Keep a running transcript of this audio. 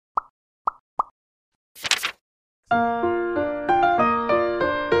Hey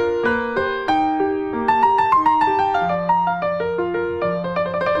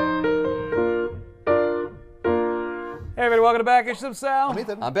everybody, welcome to Back Issues of Sal. I'm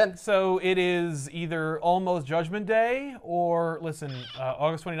Ethan. I'm Ben. So it is either almost Judgment Day or, listen,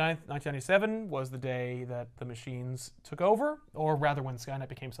 August 29th, 1997 was the day that the machines took over, or rather when Skynet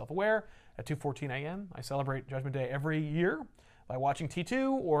became self-aware at 2:14 a.m. I celebrate Judgment Day every year by watching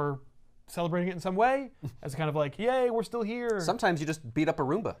T2 or celebrating it in some way as kind of like, yay, we're still here. Sometimes you just beat up a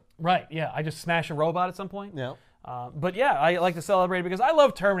Roomba. Right, yeah, I just smash a robot at some point. Yeah. But yeah, I like to celebrate it because I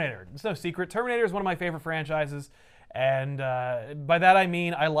love Terminator. It's no secret. Terminator is one of my favorite franchises. And by that I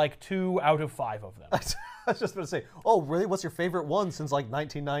mean I like 2 out of 5 of them. I was just going to say, oh, really? What's your favorite one since like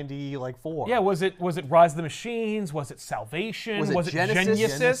 1994? Yeah, was it Rise of the Machines? Was it Salvation? Was it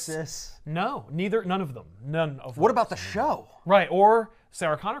Genesis? Genesis. No, none of them. None of them. What about the show? Right, or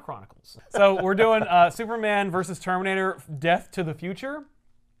Sarah Connor Chronicles. So we're doing Superman versus Terminator, Death to the Future.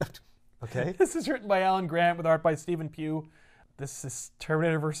 Okay. This is written by Alan Grant with art by Stephen Pugh. This is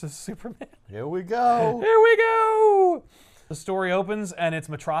Terminator versus Superman. Here we go. Here we go! The story opens and it's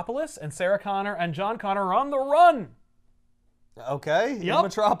Metropolis, and Sarah Connor and John Connor are on the run. Okay. Yep. In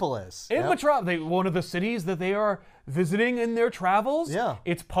Metropolis. In Yep. Metropolis, one of the cities that they are visiting in their travels. Yeah.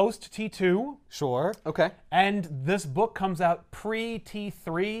 It's post T2, Sure. Okay. and this book comes out pre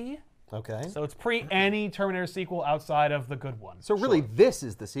T3, Okay. so it's pre any Terminator sequel outside of the good one. So really, this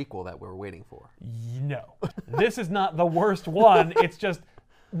is the sequel that we're waiting for. No, this is not the worst one. It's just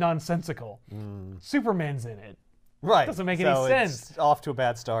nonsensical. Superman's in it. Right. Doesn't make so any sense. It's off to a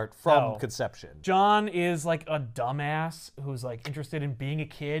bad start from No. conception. John is like a dumbass who's like interested in being a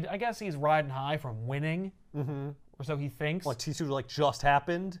kid. I guess he's riding high from winning, or so he thinks. What, T2 like just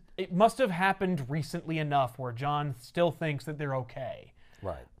happened? It must have happened recently enough where John still thinks that they're okay.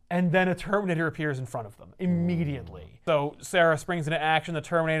 Right. And then a Terminator appears in front of them immediately. So Sarah springs into action. The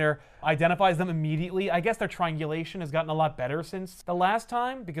Terminator identifies them immediately. I guess their triangulation has gotten a lot better since the last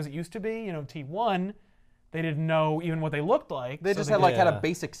time, because it used to be, T1, they didn't know even what they looked like. They so just they had Yeah. a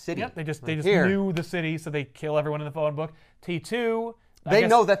basic city. Yep, they just Here. knew the city, so they kill everyone in the phone book. T2, I They guess-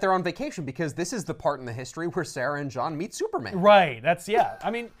 know that they're on vacation because this is the part in the history where Sarah and John meet Superman. Right, yeah. I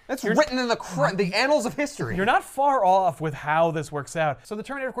mean, That's written in the annals of history. you're not far off with how this works out. So the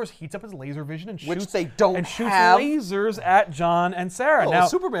Terminator, of course, heats up his laser vision and Which shoots, they don't and shoots have. lasers at John and Sarah. Oh, now,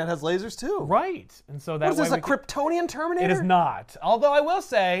 Superman has lasers too. right, and so that What is way this, a we can- Kryptonian Terminator? It is not. Although I will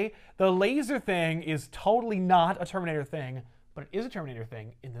say the laser thing is totally not a Terminator thing, but it is a Terminator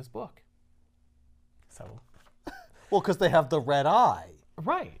thing in this book. So, Well, because they have the red eye.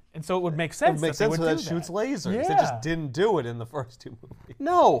 right, and so it would make sense. It makes that they sense would that do shoots that. lasers. Yeah. They just didn't do it in the first 2 movies.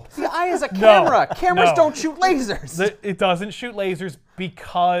 No, the eye is a camera. Cameras No. don't shoot lasers. It doesn't shoot lasers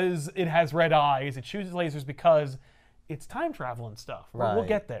because it has red eyes. It shoots lasers because it's time travel and stuff. We'll Right.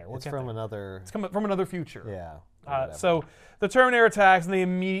 get there. We'll It's get from there. another. It's coming from another future. Yeah. whatever. So the Terminator attacks, and they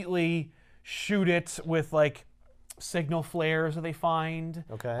immediately shoot it with like signal flares that they find.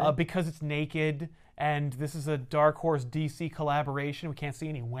 Okay. Because it's naked, and this is a Dark Horse DC collaboration. We can't see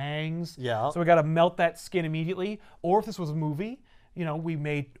any wangs. Yeah. So we got to melt that skin immediately. Or if this was a movie, we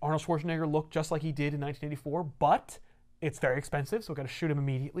made Arnold Schwarzenegger look just like he did in 1984, but it's very expensive, so we got to shoot him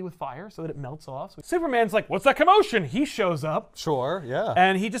immediately with fire so that it melts off. So Superman's like, "What's that commotion?" He shows up, Sure. Yeah.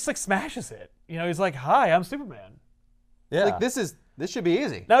 and he just like smashes it. He's like, "Hi, I'm Superman." yeah. Like this should be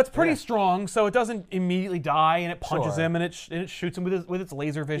easy. Now it's pretty strong, so it doesn't immediately die, and it punches Sure. him, and it shoots him with its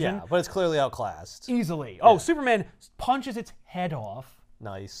laser vision Yeah, but it's clearly outclassed. easily. Oh, Superman punches its head off,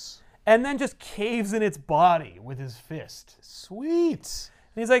 Nice. and then just caves in its body with his fist. Sweet.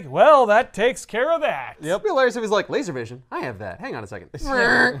 And he's like, "Well, that takes care of that." It'd be hilarious if he's like, laser vision. I have that. Hang on a second.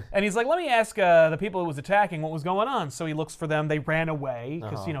 And he's like, "Let me ask the people who was attacking what was going on." So he looks for them. They ran away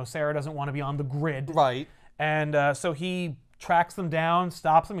because Sarah doesn't want to be on the grid. Right. And so he tracks them down,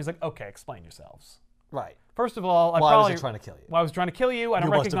 stops them. He's like, "Okay, explain yourselves." Right. First of all, Why was he trying to kill you? Well, I was trying to kill you. I don't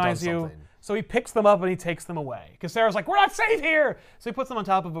You must have done recognize you. something. So he picks them up and he takes them away. Because Sarah's like, "We're not safe here." So he puts them on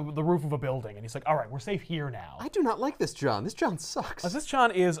top of the roof of a building. And he's like, "All right, we're safe here now." I do not like this John. This John sucks. This John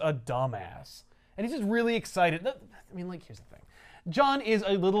is a dumbass. And he's just really excited. I mean, like, here's the thing. John is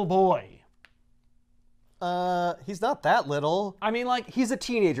a little boy. He's not that little. I mean, like, He's a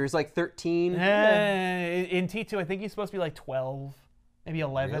teenager. He's like 13. in T2, I think he's supposed to be like 12, maybe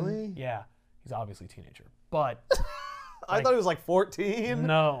 11. Really? Yeah. He's obviously a teenager. But I thought he was like 14.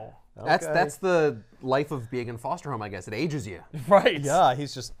 no. That's the life of being in foster home, I guess. It ages you. Right. Yeah,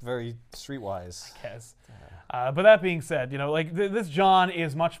 he's just very streetwise. Yes. But that being said, this John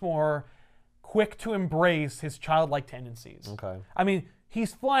is much more quick to embrace his childlike tendencies. Okay. I mean,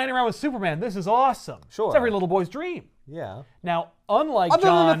 he's flying around with Superman. This is awesome. Sure. It's every little boy's dream. Yeah. Now, unlike Other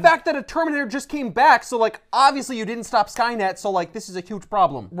John, than the fact that a Terminator just came back, so like obviously you didn't stop Skynet, so like this is a huge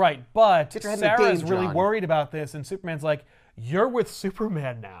problem. right? But your head in the Sarah's game, really John. worried about this, and Superman's like, "You're with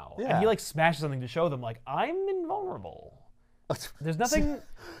Superman now," and Yeah. he like smashes something to show them, like, "I'm invulnerable. There's nothing."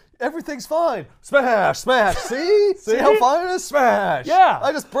 Everything's fine. Smash, smash. See? See how fine it is? Smash. Yeah.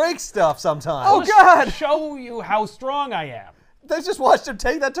 I just break stuff sometimes. Oh, Just God. Show you how strong I am. They just watched him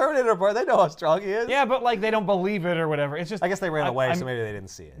take that Terminator apart. They know how strong he is. Yeah, but like they don't believe it or whatever. It's just I guess they ran I'm- away, I'm- so maybe they didn't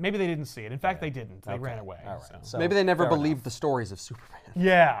see it. Maybe they didn't see it. In fact, they didn't. They ran away. All right. so. So, Maybe they never fair believed the stories of Superman.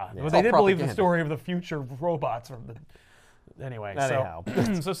 Yeah, but It's they all did believe the propaganda. story of the future robots from the. Anyway, Anyhow.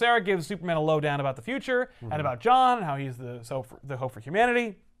 so Sarah gives Superman a lowdown about the future and about John and how he's the hope for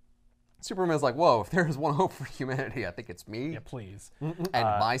humanity. Superman's like, whoa, if there is one hope for humanity, I think it's me Yeah, please. and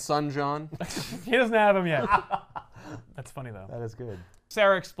my son John. He doesn't have him yet. That's funny though. That is good.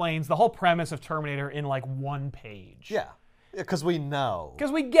 Sarah explains the whole premise of Terminator in like one page. Yeah. Because we know.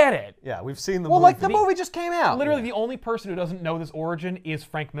 Because we get it. Yeah, we've seen the Well, movie. like the movie just came out. Literally, the only person who doesn't know this origin is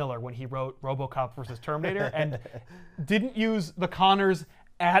Frank Miller when he wrote RoboCop versus Terminator and didn't use the Connors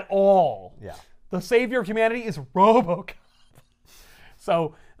at all. Yeah. The savior of humanity is RoboCop.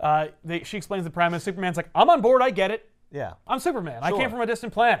 So she explains the premise. Superman's like, I'm on board. I get it. Yeah. I'm Superman. I Sure. came from a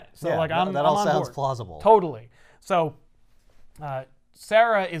distant planet. So Yeah, like, that- I'm that all I'm on sounds board. plausible. Totally. So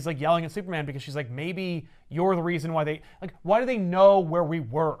Sarah is like yelling at Superman because she's like, maybe you're the reason why why do they know where we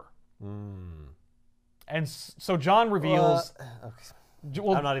were? And so John reveals.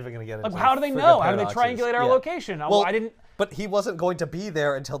 well, I'm not even going to get into like, the how do they friggin' know? How do they paradoxes. triangulate our Yeah. location? Well, I didn't. But he wasn't going to be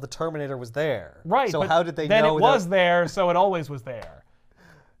there until the Terminator was there. Right. So but how did they then know it was there, so it always was there.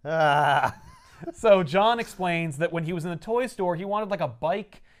 Ah. So John explains that when he was in the toy store, he wanted like a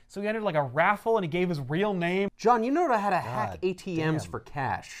bike, so he entered like a raffle, and he gave his real name. John, you know how to hack God ATMs damn. for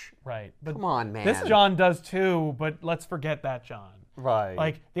cash. Right. But Come on, man. this John does too, but let's forget that John. Right.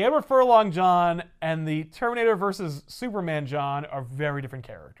 Like the Edward Furlong John and the Terminator versus Superman John are very different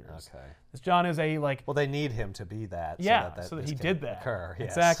characters. Okay. This John is a like. Well, they need him to be that. Yeah, so so that this he can did that. Occur. Yes.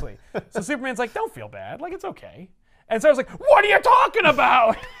 Exactly. So Superman's like, don't feel bad. Like, it's okay. And Sarah's like, what are you talking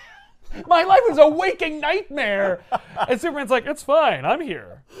about? My life is a waking nightmare. And Superman's like, it's fine. I'm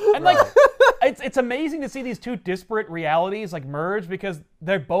here. And like, it's amazing to see these two disparate realities like merge because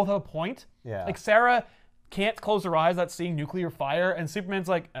they both have a point. Yeah. Like Sarah can't close her eyes without seeing nuclear fire, and Superman's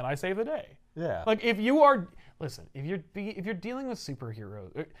like, and I save the day. Yeah. Like if you are, listen, if you're dealing with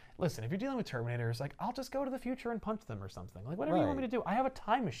superheroes, listen, if you're dealing with Terminators, like I'll just go to the future and punch them or something. Like whatever you want me to do. I have a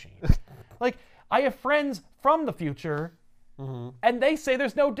time machine. Like I have friends from the future, and they say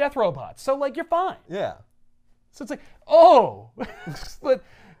there's no death robots. So like you're fine. Yeah. So it's like, oh, but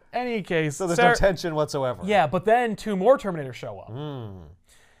any case, So there's Sarah- no tension whatsoever. yeah, but then two more Terminators show up.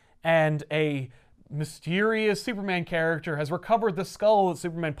 And a mysterious Superman character has recovered the skull that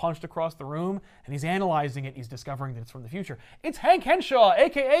Superman punched across the room, and he's analyzing it. He's discovering that it's from the future. It's Hank Henshaw,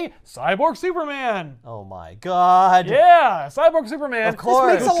 a.k.a. Cyborg Superman. Oh my God. Yeah, Cyborg Superman. Of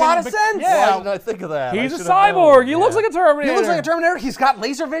course. This makes a lot of sense. Yeah. Why didn't I think of that? He's I a should have cyborg. known. He looks like a Terminator. He looks like a Terminator. He's got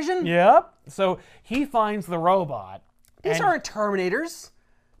laser vision. Yep. So he finds the robot. These and- aren't Terminators.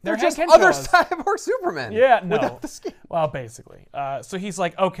 They're Hank just Henshaw's. other cyborg Supermen. Yeah, no. Without the skin. Well, basically. So he's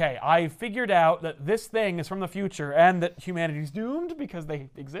like, okay, I figured out that this thing is from the future and that humanity's doomed because they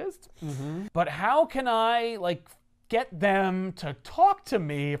exist. But how can I, like, get them to talk to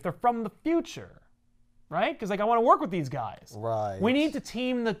me if they're from the future? Right? Because, like, I want to work with these guys. Right. We need to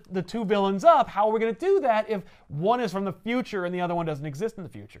team the two villains up. How are we going to do that if one is from the future and the other one doesn't exist in the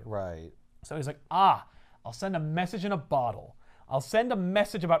future? Right. So he's like, I'll send a message in a bottle. I'll send a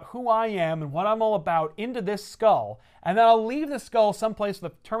message about who I am and what I'm all about into this skull, and then I'll leave the skull someplace for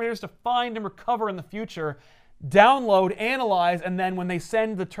the Terminators to find and recover in the future, download, analyze, and then when they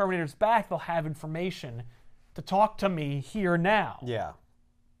send the Terminators back, they'll have information to talk to me here now. Yeah.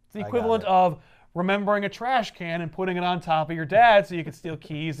 It's the got equivalent it. of remembering a trash can and putting it on top of your dad so you could steal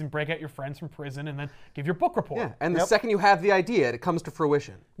keys and break out your friends from prison and then give your book report. Yeah, and the second you have the idea, it comes to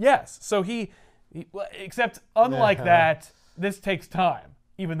fruition. Yes. So well, except unlike that, this takes time,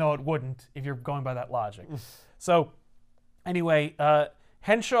 even though it wouldn't if you're going by that logic. So anyway,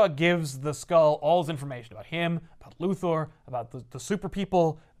 Henshaw gives the skull all his information about him, about Luthor, about the super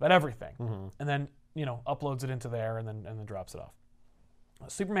people, about everything. And then, uploads it into there and then drops it off.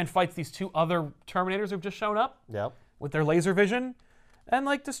 Superman fights these two other Terminators who've just shown up Yep. with their laser vision and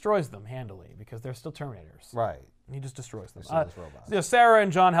like destroys them handily because they're still Terminators. Right. And he just destroys them. still just robots. Sarah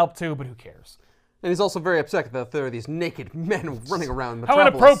and John help too, but who cares? And he's also very upset that there are these naked men running around How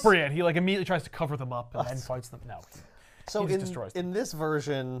Metropolis. inappropriate! He like immediately tries to cover them up and then fights them. No. So he just destroys them. in this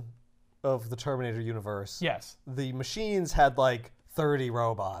version of the Terminator universe, Yes. the machines had like 30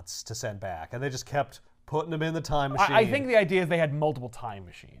 robots to send back, and they just kept putting them in the time machine. I think the idea is they had multiple time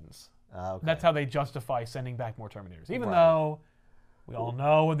machines. Okay. That's how they justify sending back more Terminators. Even Right. though we all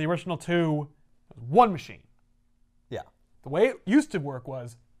know in the original 2, it was one machine. Yeah. The way it used to work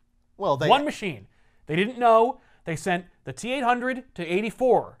was Well, they one machine. They didn't know. They sent the T-800 to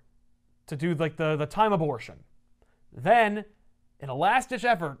 84 to do like the time abortion. Then, in a last-ditch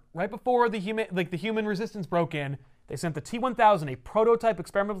effort, right before the human resistance broke in, they sent the T-1000, a prototype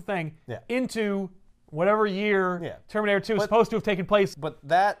experimental thing, Yeah. into whatever year Yeah. Terminator 2 is supposed to have taken place. But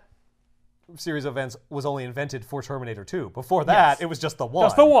that series of events was only invented for Terminator 2. Before that, Yes. it was just the one.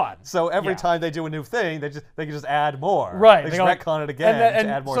 Just the one. So every Yeah. time they do a new thing, they can just add more. Right. They They just go like- retcon it again and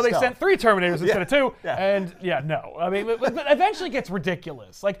to add more so stuff. they sent 3 Terminators instead of 2. Yeah. And yeah, no. I mean, but eventually it gets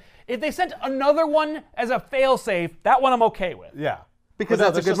ridiculous. Like, if they sent another one as a failsafe, that one I'm okay with. Yeah. Because But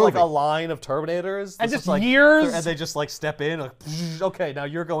no, that's a there's good just like movie. a line of Terminators. And It's just like, years. And they just like step in, like, okay, now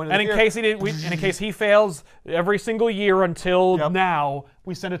you're going in And in here. case he did, and in case he fails every single year until Yep. now,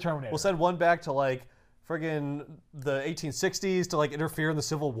 we send a Terminator. We'll send one back to like friggin' the 1860s to like interfere in the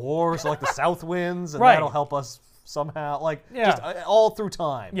Civil War, so like the South wins, and Right. that'll help us somehow. Like, Yeah. just all through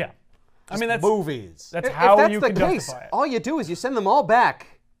time. Yeah. I Just mean, that's movies. that's If how that's you the can case, justify it. all you do is you send them all back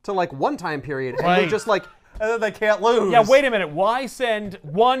to like one time period, and Right. you're just like, And then they can't lose. Yeah, wait a minute. Why send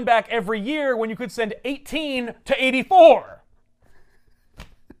one back every year when you could send 18 to 84?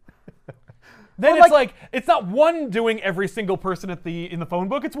 Then Well, it's like it's not one doing every single person in the phone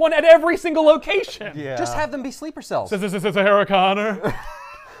book. It's one at every single location. Yeah. just have them be sleeper cells. This is Sarah Connor.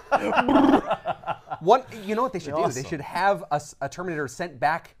 One, you know what they should do? Awesome. They should have a Terminator sent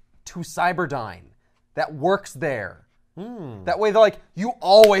back to Cyberdyne that works there. That way, they're like, you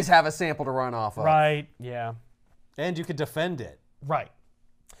always have a sample to run off of. Right. Yeah. And you can defend it. Right.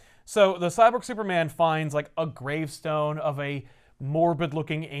 So the cyborg Superman finds like a gravestone of a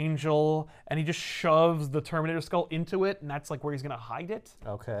morbid-looking angel, and he just shoves the Terminator skull into it, and that's like where he's gonna hide it.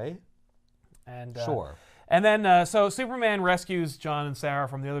 Okay. And Sure. And then, so Superman rescues John and Sarah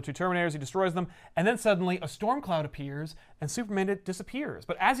from the other 2 Terminators. He destroys them, and then suddenly a storm cloud appears, and Superman disappears.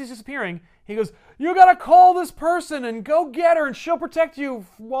 But as he's disappearing, he goes, "You gotta call this person and go get her, and she'll protect you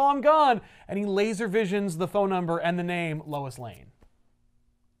while I'm gone." And he laser visions the phone number and the name Lois Lane.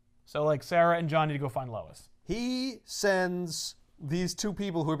 So like Sarah and John need to go find Lois. He sends these 2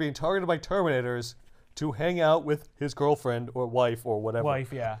 people who are being targeted by Terminators to hang out with his girlfriend or wife or whatever.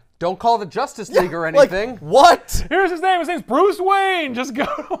 Wife, yeah. Don't call the Justice League or Like, anything. what? Here's his name. His name's Bruce Wayne. Just go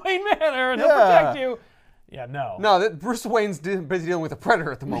to Wayne Manor and he'll Yeah. protect you. Yeah, no. No, Bruce Wayne's busy dealing with a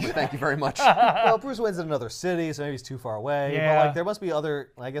predator at the moment. Thank you very much. Well, Bruce Wayne's in another city, so maybe he's too far away. Yeah. But like, there must be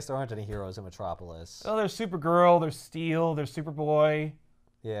other. I guess there aren't any heroes in Metropolis. Oh, there's Supergirl, there's Steel, there's Superboy.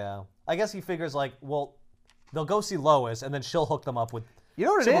 Yeah. I guess he figures like, well, they'll go see Lois, and then she'll hook them up with You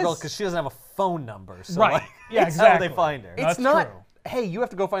know what it Supergirl is? because she doesn't have a phone number. So Right. like, Yeah, that's how they exactly. find her. It's- It's That's not, true. hey, you have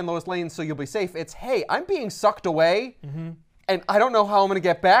to go find Lois Lane so you'll be safe. It's, hey, I'm being sucked away, and I don't know how I'm going to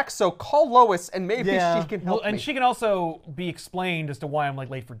get back, so call Lois, and maybe Yeah. she can Well, help and me. she can also be explained as to why I'm like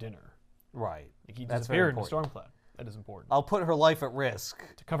late for dinner. Right. Like he That's very disappeared in a important. storm cloud. That is important. I'll put her life at risk.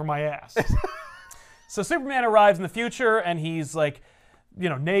 To cover my ass. So Superman arrives in the future, and he's like,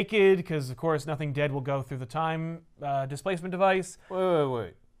 naked, because of course nothing dead will go through the time displacement device.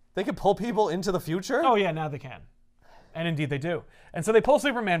 Wait. They can pull people into the future? Oh yeah, now they can. And indeed they do. And so they pull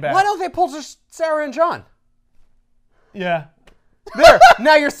Superman back. Why don't they pull just Sarah and John? Yeah. There,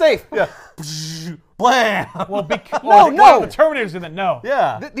 now you're safe. Yeah. Blam! Well, no. the Terminators did that. No.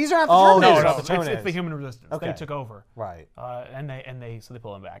 Yeah. These are not the Oh, No, Terminators. these no, are the it's Terminators. the human resistance. Okay. They took over. Right. So they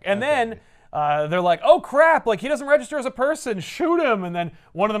pull him back. And then they're like, "Oh crap, like he doesn't register as a person, shoot him." And then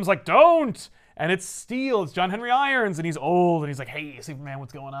one of them's like, "Don't." And it's Steel, it's John Henry Irons, and he's old, and he's like, "Hey, Superman,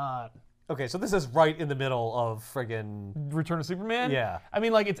 what's going on?" Okay, so this is right in the middle of friggin' Return of Superman? Yeah. I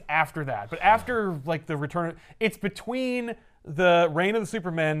mean, like, it's after that. But after, like, the Return... It's between the Reign of the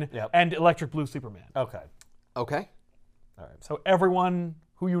Supermen Yep. and Electric Blue Superman. Okay. Okay. So everyone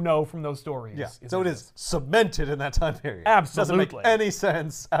who you know from those stories. Yeah. is So in it this. is cemented in that time period. Absolutely. Doesn't make any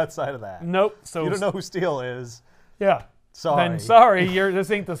sense outside of that. Nope. So... You don't know who Steel is. Yeah. Sorry. Then sorry,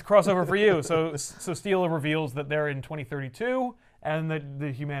 this ain't this crossover for you. So Steel reveals that they're in 2032, and that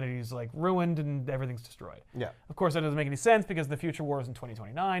the humanity's like ruined and everything's destroyed. Yeah. Of course, that doesn't make any sense because the future war is in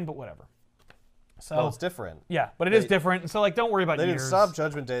 2029, but whatever. So Well, it's different. yeah, but it is different. And so like, don't worry about They years. didn't stop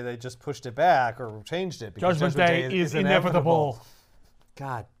Judgment Day. They just pushed it back or changed it. Because Judgment Day is inevitable.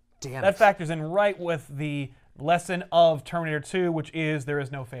 God damn it. That factors in right with the lesson of Terminator 2, which is there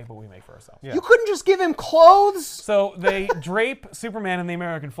is no fate but we make for ourselves. Yeah. You couldn't just give him clothes. So they drape Superman in the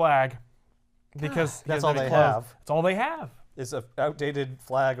American flag because That's he all doesn't they clothes. have. That's all they have. It's an outdated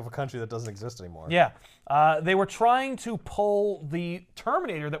flag of a country that doesn't exist anymore. Yeah. They were trying to pull the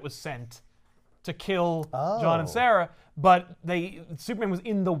Terminator that was sent to kill John and Oh. Sarah, but Superman was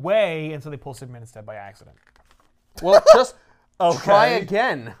in the way, and so they pulled Superman instead by accident. Well, just try Okay.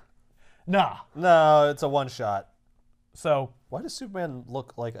 again. Nah. No, it's a one shot. So, Why does Superman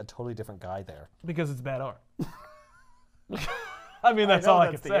look like a totally different guy there? because it's bad art. I mean, that's all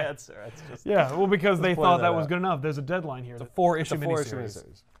I can say. answer. It's just Yeah, well, because they pointed thought that that was out. good enough. There's a deadline here. It's a four-issue it's a four-issue miniseries.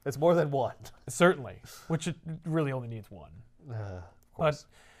 miniseries. It's more than one. Certainly, which it really only needs one. Of But course.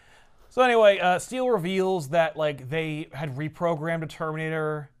 so anyway, Steele reveals that like they had reprogrammed a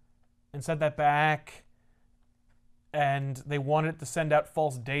Terminator and sent that back, and they wanted it to send out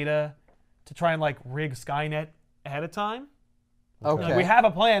false data to try and like rig Skynet ahead of time. Okay. Like, we have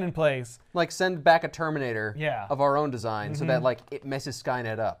a plan in place. Like send back a Terminator Yeah. of our own design so that like it messes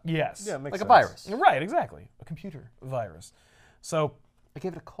Skynet up. Yes. Yeah, it makes Like a sense. virus. Right. Exactly. A computer virus. So I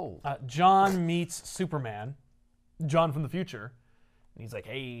gave it a cold. John meets Superman, John from the future, and he's like,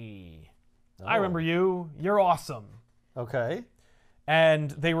 "Hey, I remember you. You're awesome." Okay.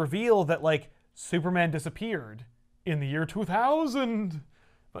 And they reveal that like Superman disappeared in the year 2000,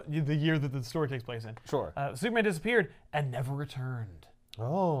 but the year that the story takes place in. Sure. Superman disappeared and never returned.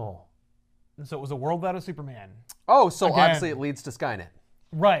 Oh. And so it was a world without a Superman. Oh, so Again. obviously it leads to Skynet.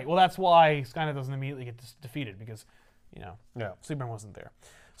 Right. Well, that's why Skynet doesn't immediately get defeated because, Yeah. Superman wasn't there.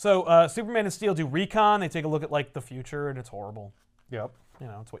 So Superman and Steel do recon. They take a look at like the future, and it's horrible. Yep.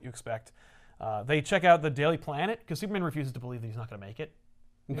 It's what you expect. They check out the Daily Planet because Superman refuses to believe that he's not going to make it.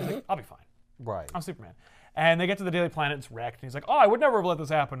 He's like, "I'll be fine. Right. I'm Superman." And they get to the Daily Planet, it's wrecked. And he's like, "Oh, I would never have let this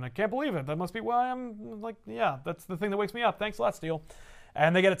happen. I can't believe it. That must be why I'm like, yeah, that's the thing that wakes me up. Thanks a lot, Steel."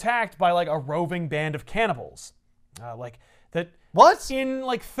 And they get attacked by like a roving band of cannibals. Like that. What? In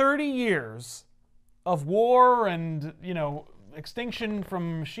like 30 years of war and, extinction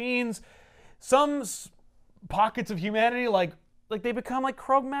from machines, some pockets of humanity, like they become like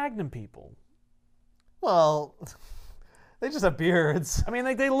Cro-Magnon people. Well, they just have beards. I mean,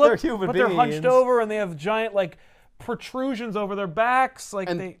 like they look, They're human but they're hunched beings. over and they have giant like protrusions over their backs. Like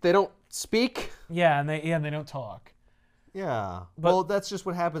And they don't speak. and they don't talk. Yeah. Well, that's just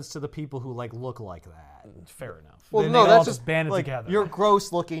what happens to the people who like look like that. Fair enough. Well, Then no, they that's all just, banded Like, together. you're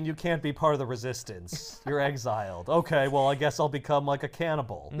gross looking, you can't be part of the resistance. You're exiled. Okay, well, I guess I'll become like a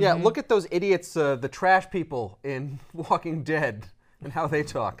cannibal. Yeah, look at those idiots, the trash people in Walking Dead and how they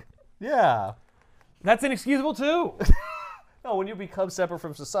talk. Yeah. That's inexcusable too. No, when you become separate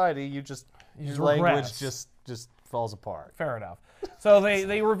from society, your just language regress. just falls apart. Fair enough. So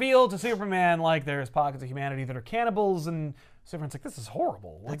they reveal to Superman like there's pockets of humanity that are cannibals, and Superman's like, "This is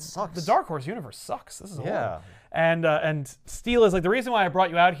horrible. Like sucks. the Dark Horse universe sucks. This is Yeah. horrible." And Steel is like, the reason why I brought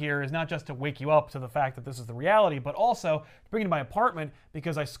you out here is not just to wake you up to the fact that this is the reality, but also to bring you to my apartment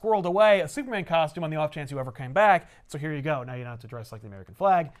because I squirreled away a Superman costume on the off chance you ever came back. So here you go. Now you don't have to dress like the American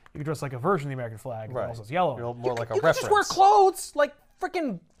flag. You can dress like a version of the American flag. Right. That also is yellow. You're more like a You can reference. just wear clothes, like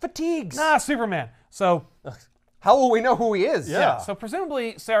freaking fatigues. Nah, Superman. So How will we know who he is? Yeah. so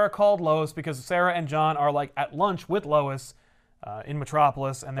presumably Sarah called Lois because Sarah and John are like at lunch with Lois in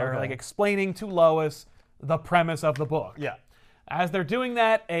Metropolis, and they're Okay. like explaining to Lois the premise of the book. Yeah. As they're doing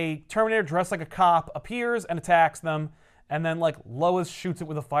that, a Terminator dressed like a cop appears and attacks them, and then like Lois shoots it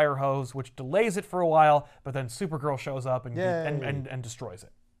with a fire hose, which delays it for a while, but then Supergirl shows up and Yay. and destroys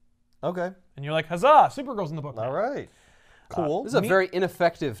it. Okay. And you're like, huzzah! Supergirl's in the book. All now. right. Cool. This is a very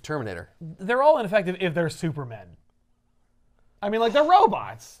ineffective Terminator. They're all ineffective if they're Supermen. I mean, like they're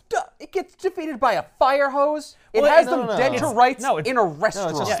robots. Duh, it gets defeated by a fire hose. It Well, has no, them no, dead no. to It's- rights no, it's- in a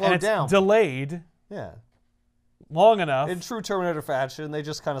restaurant. just- And it's down. delayed Yeah. long enough. In true Terminator fashion, they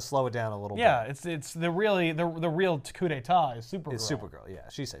just kind of slow it down a little Yeah, bit. it's the real coup d'etat is Supergirl. It's Supergirl. Yeah,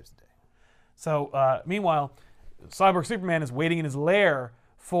 she saves the day. So meanwhile, Cyborg Superman is waiting in his lair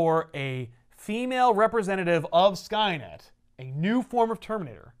for a female representative of Skynet, a new form of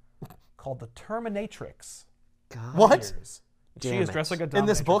Terminator called the Terminatrix. What? She Damn is it. dressed like a In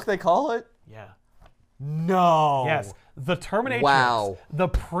this dominatrix. book, they call it? Yeah. No. Yes, the Terminatrix. Wow. The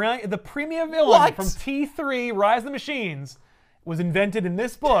premium villain What? from T3 Rise of the Machines was invented in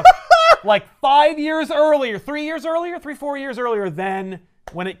this book like 5 years earlier, 3 years earlier, 4 years earlier than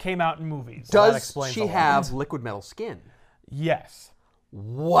when it came out in movies. that Does explains she a lot. have liquid metal skin? Yes.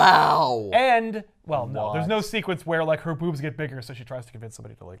 Wow. And, well, no, there's What? no sequence where like her boobs get bigger, so she tries to convince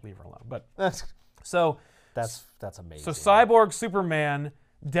somebody to like leave her alone. But That's so that's amazing. Cyborg Superman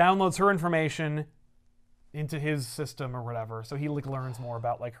downloads her information into his system or whatever. So he like learns more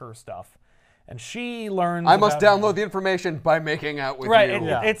about like her stuff, and she learns. I must about- download the information by making out with Right, you.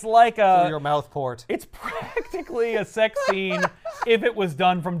 it's like Through a. your mouth port. It's practically a sex scene if it was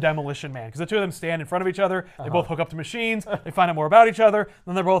done from Demolition Man, because the two of them stand in front of each other. They both hook up to machines. They find out more about each other.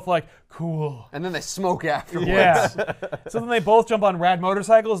 Then they're both like, "Cool." And then they smoke afterwards. Yeah. So then they both jump on rad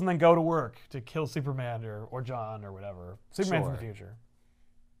motorcycles and then go to work to kill Superman or John or whatever. Superman's in the Sure. future.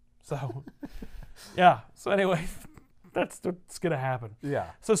 So, yeah. So anyway, that's what's going to happen. Yeah.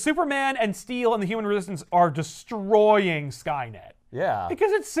 So Superman and Steel and the Human Resistance are destroying Skynet. Yeah.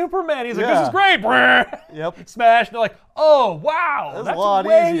 Because it's Superman. He's like, Yeah. this is great. Yep. Smash. And they're like, oh, wow. That's a lot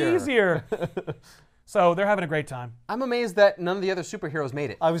way easier. So they're having a great time. I'm amazed that none of the other superheroes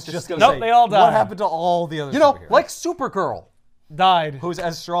made it. I was just gonna Nope, say. they all What died. happened to all the other You know, superheroes? like Supergirl. Died. Who's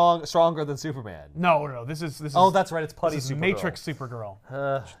as stronger than Superman? No. This is Oh, that's right. It's Putty this is Supergirl. Matrix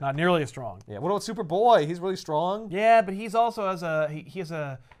Supergirl. Not nearly as strong. Yeah. What about Superboy? He's really strong. Yeah, but he's also he has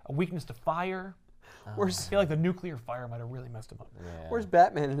a weakness to fire. I Where's feel like the nuclear fire might have really messed him up. Where's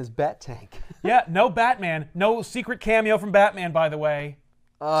Batman in his bat tank? Yeah, no Batman. No secret cameo from Batman, by the way.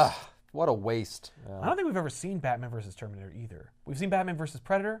 Ugh, what a waste. I don't think we've ever seen Batman versus Terminator either. We've seen Batman versus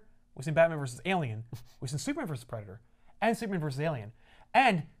Predator. We've seen Batman versus Alien. We've seen Superman versus Predator. And Superman versus Alien.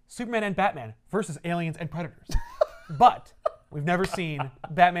 And Superman and Batman versus aliens and predators. But we've never seen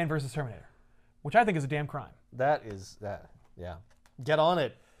Batman versus Terminator, which I think is a damn crime. That is that. Yeah. Get on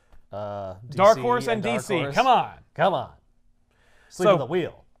it. DC Dark Horse and Dark DC, Horse. come on. Come on. Sleep So- on the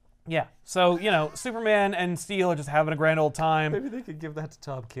wheel. Yeah, so, Superman and Steel are just having a grand old time. Maybe they could give that to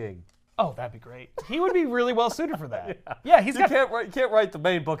Tom King. Oh, that'd be great. He would be really well suited for that. Yeah, he's You got... can't write the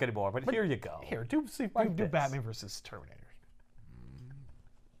main book anymore, but here you go. Here, do this. Batman versus Terminator.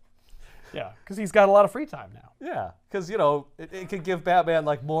 Yeah, because he's got a lot of free time now. Yeah, because it could give Batman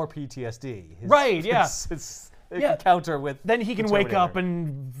like more PTSD. Right, yeah. It Yeah. can counter with. Then he can the wake up Terminator.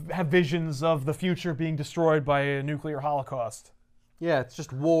 and have visions of the future being destroyed by a nuclear holocaust. Yeah, it's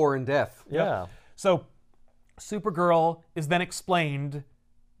just war and death. Yeah. So, Supergirl is then explained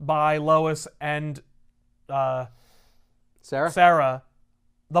by Lois and Sarah? Sarah,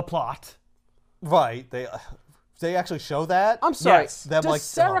 the plot. Right. They actually show that. I'm sorry. Yes. Them, Does like,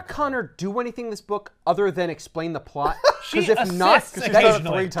 Sarah oh. Connor do anything in this book other than explain the plot? She Because if not, assists that's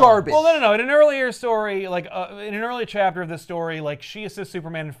occasionally. garbage. Well, no. In an earlier story, like in an earlier chapter of this story, like she assists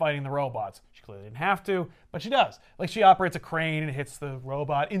Superman in fighting the robots. She clearly didn't have to, but she does. Like she operates a crane and hits the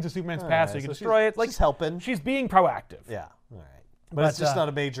robot into Superman's path so he can so destroy it. Like she's helping. She's being proactive. Yeah. All right. But it's But, just not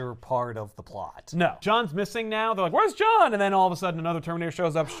a major part of the plot. No, John's missing now. They're like, "Where's John?" And then all of a sudden, another Terminator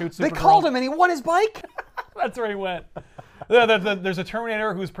shows up, shoots. They Supergirl. called him and he won his bike? That's where he went. There's a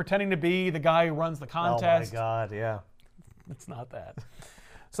Terminator who's pretending to be the guy who runs the contest. Oh my God. Yeah. It's not that.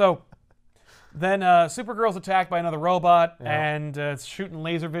 So then Supergirl's attacked by another robot and it's shooting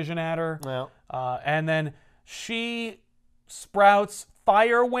laser vision at her. Well. And then she sprouts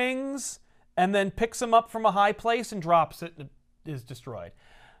fire wings and then picks them up from a high place and drops it and it is destroyed.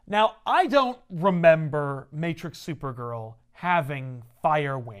 Now, I don't remember Matrix Supergirl having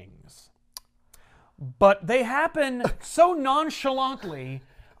fire wings. But they happen so nonchalantly,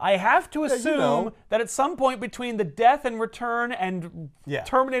 I have to assume that at some point between the death and return and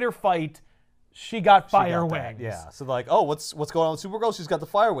Terminator fight, she got fire wings. Yeah. So like, oh, what's going on with Supergirl? She's got the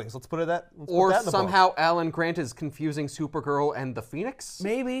fire wings. Let's put it that. Let's put Or that in the book. somehow Alan Grant is confusing Supergirl and the Phoenix?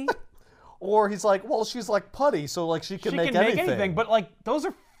 Maybe. Or he's like, well, she's like putty, so like she can She make can make anything. anything, but like those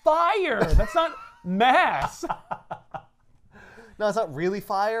are fire. That's not mass. No, it's not really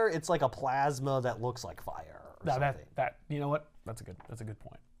fire. It's like a plasma that looks like fire. Or No, something. that you know what? That's a good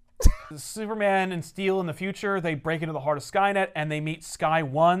point. Superman and Steel in the future, they break into the heart of Skynet and they meet Sky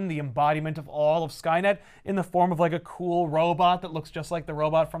One, the embodiment of all of Skynet, in the form of like a cool robot that looks just like the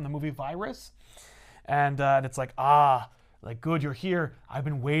robot from the movie Virus. And it's like, like good, you're here. I've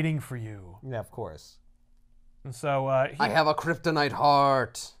been waiting for you. Yeah, of course. And so I have a kryptonite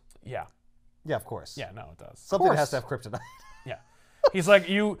heart. yeah, Yeah, of course. yeah, no, it does. Something has to have kryptonite. Yeah. He's like,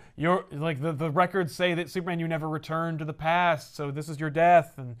 you're like the records say that Superman, you never returned to the past, so this is your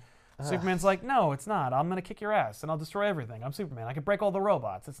death. And Superman's like, no, it's not. I'm gonna kick your ass and I'll destroy everything. I'm Superman. I can break all the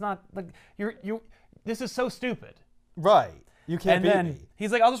robots. It's not like this is so stupid. Right. You can't And beat then me.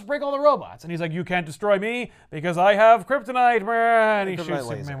 he's like, I'll just break all the robots. And he's like, you can't destroy me because I have kryptonite. And he Kryptonite shoots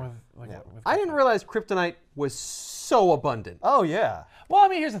laser. Superman with I didn't realize kryptonite was so abundant. Oh yeah. Well, I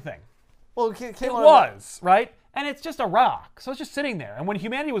mean, here's the thing. Well, it came It on. was, right? And it's just a rock. So it's just sitting there. And when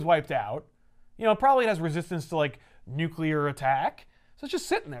humanity was wiped out, it probably has resistance to like nuclear attack. So it's just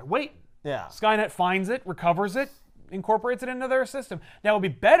sitting there waiting. Yeah. Skynet finds it, recovers it, incorporates it into their system. Now it would be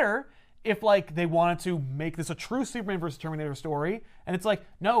better if like they wanted to make this a true Superman versus Terminator story, and it's like,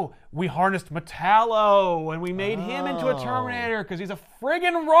 no, we harnessed Metallo and we made him into a Terminator because he's a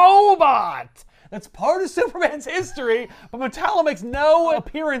friggin' robot. That's part of Superman's history, but Metallo makes no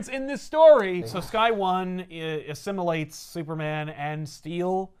appearance in this story. So Sky One assimilates Superman and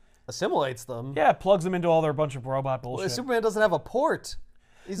Steel. Assimilates them. Yeah, plugs them into all their bunch of robot bullshit. Superman doesn't have a port.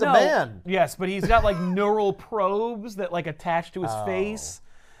 He's a man. Yes, but he's got like neural probes that like attach to his face.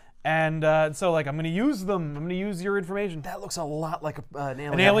 And so, like, I'm going to use them. I'm going to use your information. That looks a lot like an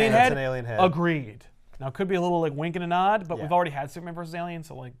alien. An alien head. head? It's an alien head. Agreed. Now, it could be a little, like, wink and a nod, but we've already had Superman versus Alien,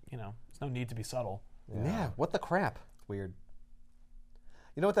 so, like, you know, there's no need to be subtle. Yeah, what the crap? Weird.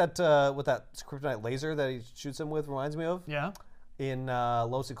 You know what that kryptonite laser that he shoots him with reminds me of? Yeah? In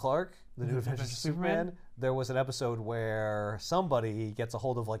Lois and Clark, the New Adventures of Superman, there was an episode where somebody gets a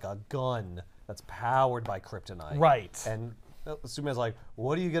hold of, like, a gun that's powered by kryptonite. Right. And Superman's like,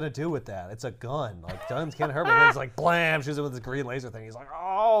 what are you going to do with that? It's a gun. Like, guns can't hurt me. And then it's like, blam, shoots him with this green laser thing. He's like,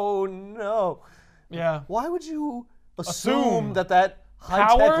 oh, no. Yeah. Why would you assume that high-tech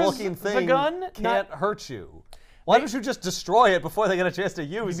powers looking the thing gun, can't hurt you? Why don't you just destroy it before they get a chance to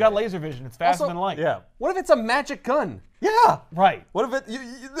use it? He's got laser vision. It's faster Also- than light. Yeah. What if it's a magic gun? Yeah. Right. What if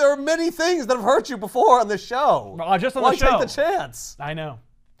it? There are many things that have hurt you before on this show. Just on Why the show. take the chance? I know.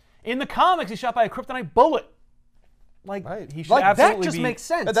 In the comics, he's shot by a kryptonite bullet. Like, Right. he should Like, absolutely that just be... makes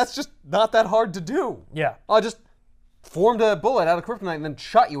sense. And that's just not that hard to do. Yeah. I just formed a bullet out of kryptonite and then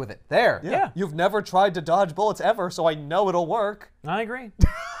shot you with it. There. Yeah. You've never tried to dodge bullets ever, so I know it'll work. I agree.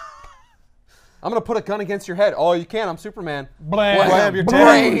 I'm going to put a gun against your head. Oh, you can't. I'm Superman. Blam. Blam, you're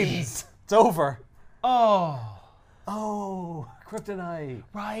Brains. It's over. Oh. Oh, kryptonite.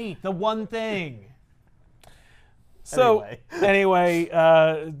 Right, the one thing. So, Anyway.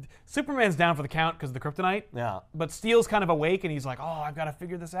 Superman's down for the count because of the kryptonite. Yeah. But Steel's kind of awake and he's like, oh, I've got to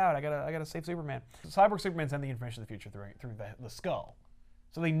figure this out. I gotta save Superman. Cyborg Superman send the information of the future through the skull.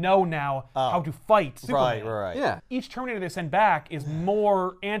 So they know now how to fight Superman. Right. Yeah. Each Terminator they send back is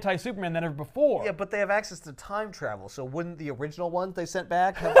more anti-Superman than ever before. Yeah, but they have access to time travel, so wouldn't the original ones they sent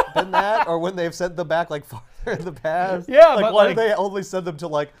back have been that? Or wouldn't they have sent them back, like, farther in the past? Yeah, like, but, why like- did they only send them to,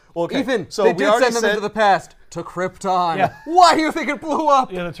 like, well, okay, Ethan, so they we did already send them into the past to Krypton. Yeah. Why do you think it blew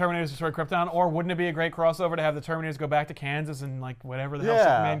up? Yeah, the Terminators destroy Krypton. Or wouldn't it be a great crossover to have the Terminators go back to Kansas and, like, whatever the hell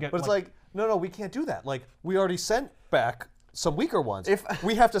Superman gets? but it's like, no, we can't do that. Like, we already sent back some weaker ones.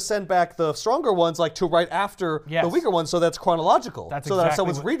 We have to send back the stronger ones, like, to right after the weaker ones, so that's chronological. That's so that if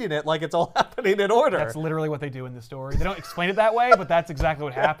exactly someone's reading it, like, it's all happening in order. That's literally what they do in this story. They don't explain it that way, but that's exactly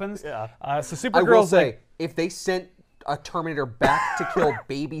what happens. Yeah. So I will Supergirl's say, like, if they sent a Terminator back to kill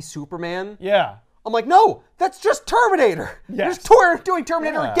baby Superman, yeah. I'm like, no, that's just Terminator. Yes. You're just doing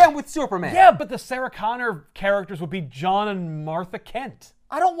Terminator Yeah. again with Superman. Yeah, but the Sarah Connor characters would be John and Martha Kent.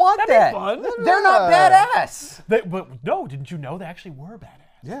 I don't want That'd that. be fun. They're not badass. But no, didn't you know they actually were badass?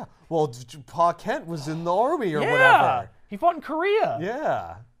 Yeah. Well, Pa Kent was in the army or Yeah. whatever. He fought in Korea.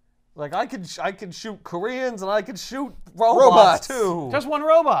 Yeah. Like, I could shoot Koreans and I could shoot robots Robots. too. Just one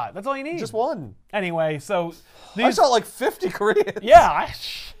robot. That's all you need. Just one. Anyway, so I these. shot like 50 Koreans. Yeah.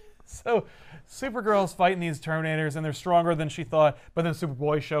 So Supergirl's fighting these Terminators and they're stronger than she thought. But then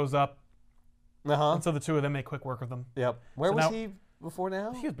Superboy shows up, Uh-huh. and so the two of them make quick work of them. Yep. Where So was now- he before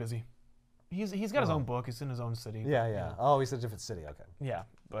now? He was busy. He's got his own book. He's in his own city. Yeah. Oh, he's in a different city. Okay. Yeah,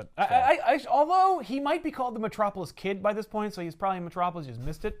 but although he might be called the Metropolis Kid by this point, so he's probably in Metropolis. You just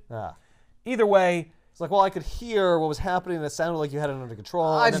missed it. Ah. Either way, It's like, well, I could hear what was happening, and it sounded like you had it under control.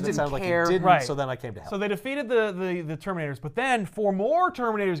 I and just then it didn't sounded care. like you didn't, Right. so then I came to help. so they defeated the Terminators, but then 4 more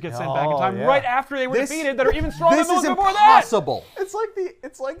Terminators get sent back in Oh, time yeah. right after they were This- defeated that are even stronger This than is the ones before that. impossible.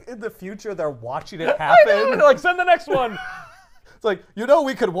 It's like in the future they're watching it I happen. know. They're like, send the next one. It's like,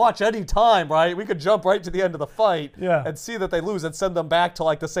 we could watch any time, right? We could jump right to the end of the fight Yeah. and see that they lose and send them back to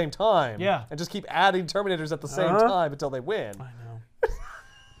like the same time. Yeah. And just keep adding Terminators at the same time until they win. I know.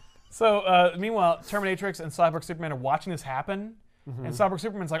 So meanwhile, Terminatrix and Cyborg Superman are watching this happen, and Cyborg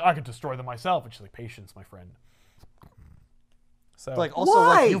Superman's like, I could destroy them myself, and she's like, patience, my friend. So Like also Why?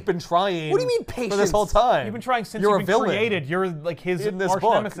 like you've been trying What do you mean for this patience? whole time. you've been trying since You're you've a been villain created. You're like his in this arch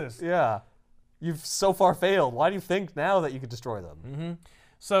book. nemesis. Yeah. You've so far failed. Why do you think now that you could destroy them?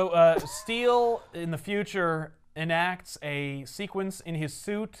 So Steel in the future enacts a sequence in his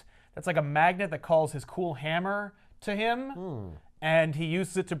suit that's like a magnet that calls his cool hammer to him, and he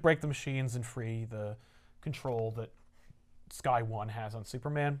uses it to break the machines and free the control that Sky One has on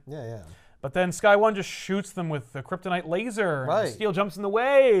Superman. Yeah. But then Sky One just shoots them with the kryptonite laser. Right. And Steel jumps in the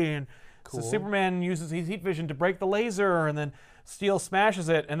way, and Cool. so Superman uses his heat vision to break the laser, and then Steel smashes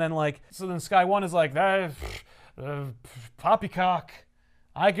it, and then then Sky One is like, poppycock.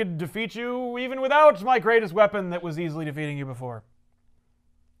 I could defeat you even without my greatest weapon that was easily defeating you before.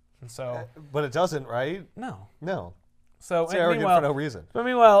 And so, But it doesn't, right? no. No. So It's arrogant for no reason. But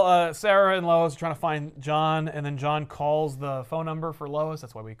meanwhile, Sarah and Lois are trying to find John, and then John calls the phone number for Lois.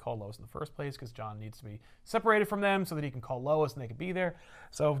 That's why we called Lois in the first place, because John needs to be separated from them so that he can call Lois and they can be there.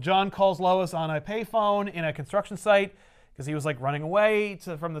 So John calls Lois on a payphone in a construction site because he was like running away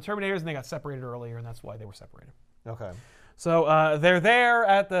from the Terminators, and they got separated earlier, and that's why they were separated. Okay. So they're there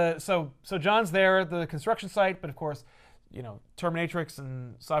at the so John's there at the construction site, but of course, Terminatrix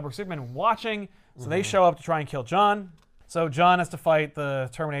and Cyborg Superman watching, so they show up to try and kill John. So John has to fight the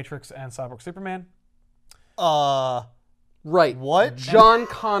Terminatrix and Cyborg Superman. Right. What? John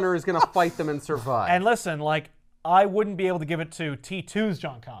Connor is gonna fight them and survive. And listen, I wouldn't be able to give it to T2's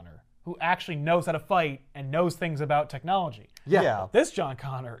John Connor, who actually knows how to fight and knows things about technology. Yeah. This John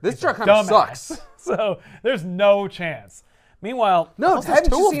Connor This is John a Connor dumbass. sucks. So there's no chance. Meanwhile, no, there's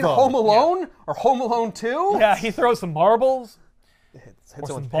haven't two you of seen them. Home Alone or Home Alone 2? yeah, he throws some marbles. Hits Or someone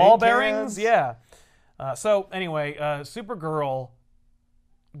some with ball paint bearings, cans. yeah. So anyway, Supergirl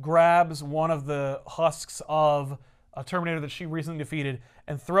grabs one of the husks of a Terminator that she recently defeated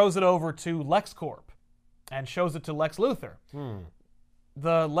and throws it over to LexCorp and shows it to Lex Luthor.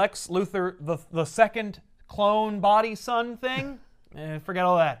 The Lex Luthor, the second clone body son thing, forget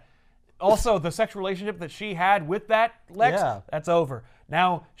all that. Also, the sexual relationship that she had with that Lex, that's over.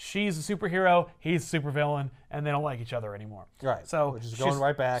 Now she's a superhero, he's a supervillain, and they don't like each other anymore. Right. So which is going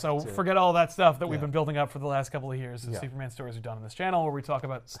right back. So to, forget all that stuff that we've been building up for the last couple of years. The Yeah. Superman stories we've done on this channel, where we talk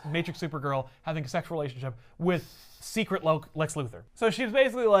about Matrix Supergirl having a sexual relationship with secret Lex Luthor. So she's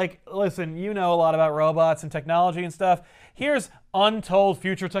basically like, listen, you know a lot about robots and technology and stuff. Here's untold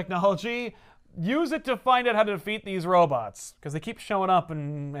future technology. Use it to find out how to defeat these robots, because they keep showing up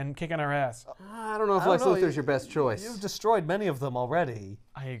and kicking our ass. I don't know if I don't Lex know, Luthor's your best choice. You've destroyed many of them already.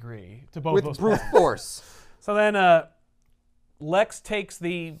 I agree. To both With those brute points. force. So then Lex takes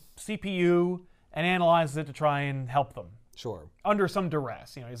the CPU and analyzes it to try and help them. Sure. Under some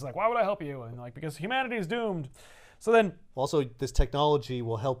duress. He's like, why would I help you? And like, because humanity is doomed. So then, Also, this technology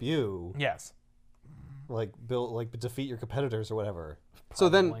will help you, yes. defeat your competitors or whatever. So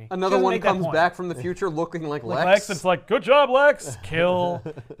then Probably. She another doesn't one make that comes point. back from the future looking like Lex. Lex, it's like, good job, Lex. Kill.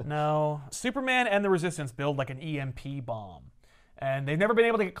 No. Superman and the Resistance build like an EMP bomb. And they've never been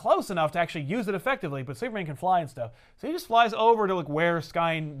able to get close enough to actually use it effectively, but Superman can fly and stuff. So he just flies over to where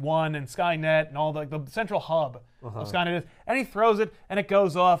Sky One and Skynet and all the central hub of Skynet is, and he throws it, and it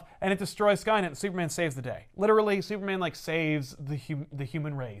goes off, and it destroys Skynet, and Superman saves the day. Literally, Superman saves the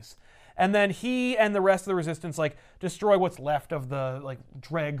human race. And then he and the rest of the Resistance destroy what's left of the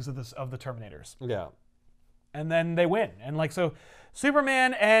dregs of the Terminators. Yeah. And then they win. And so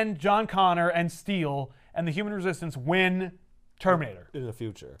Superman and John Connor and Steel and the human Resistance win Terminator In the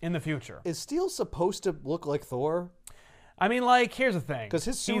future. in the future. Is Steel supposed to look like Thor? I mean, here's the thing. Because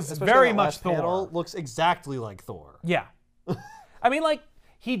his suit, he's especially very in that much last Thor. panel, looks exactly like Thor. Yeah. I mean,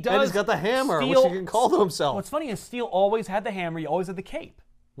 he does. And he's got the hammer, Steel, which he can call to himself. What's funny is Steel always had the hammer. He always had the cape.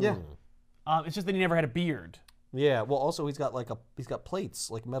 Yeah. It's just that he never had a beard. Yeah. Well, also he's got he's got plates,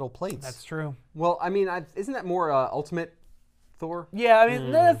 metal plates. That's true. Well, I mean, isn't that more Ultimate Thor? Yeah, I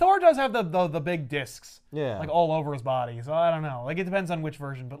mean, Thor does have the big discs. Yeah. All over his body. So I don't know. It depends on which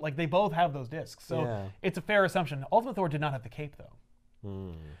version, but they both have those discs. So Yeah. it's a fair assumption. Ultimate Thor did not have the cape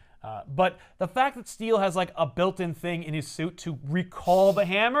though. But the fact that Steel has a built-in thing in his suit to recall the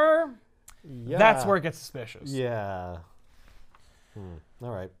hammer, Yeah. that's where it gets suspicious. Yeah. All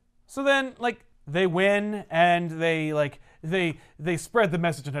right. So then, they win, and they spread the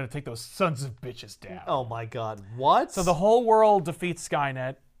message on how to take those sons of bitches down. Oh my God. What? So the whole world defeats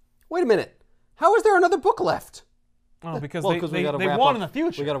Skynet. Wait a minute. How is there another book left? Oh, because Well, they gotta won wrap up- in the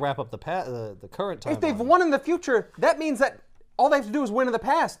future. We got to wrap up the current timeline. If they've won in the future, that means that all they have to do is win in the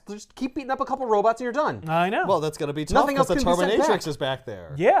past. Just keep beating up a couple robots and you're done. I know. Well, that's going to be tough Nothing because the else can be sent Terminatrix back. is back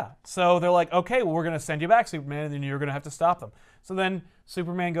there. Yeah. So they're like, okay, well, we're going to send you back, Superman, and then you're going to have to stop them. So then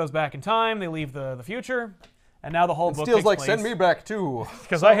Superman goes back in time. They leave the future. And now the whole book Steel's takes like, place. send me back too.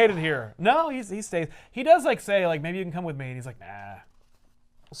 Because I hate it here. No, he stays. He does say, maybe you can come with me. And he's like, nah.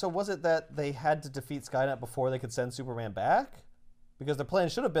 So was it that they had to defeat Skynet before they could send Superman back? Because their plan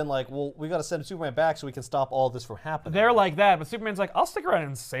should have been well, we got to send Superman back so we can stop all this from happening. They're like that. But Superman's like, I'll stick around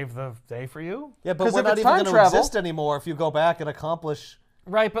and save the day for you. Yeah, but 'Cause we're if not it's even time going to travel- exist anymore if you go back and accomplish...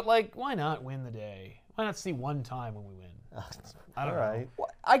 Right, but why not win the day? Why not see one time when we win? I don't All right. know.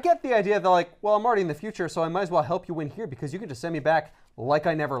 I get the idea that well, I'm already in the future, so I might as well help you win here because you can just send me back like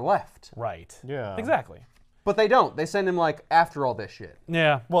I never left. Right. Yeah. Exactly. But they don't. They send him like after all this shit.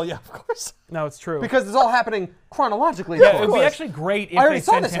 Yeah. Well, yeah, of course. No, it's true. Because it's all happening chronologically. yeah, of it would be course. actually great if I already they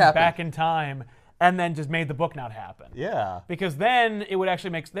saw sent this him happen. back in time and then just made the book not happen. Yeah. Because then it would actually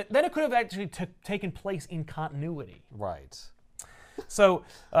make then it could have actually taken place in continuity. Right. So,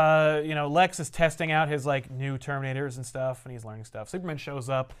 Lex is testing out his like new Terminators and stuff, and he's learning stuff. Superman shows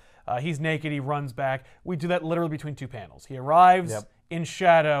up. He's naked. He runs back. We do that literally between two panels. He arrives in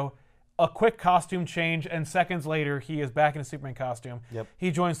shadow, a quick costume change, and seconds later, he is back in a Superman costume. Yep.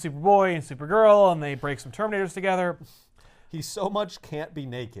 He joins Superboy and Supergirl, and they break some Terminators together. He so much can't be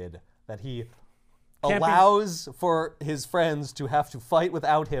naked that he Can't be- allows for his friends to have to fight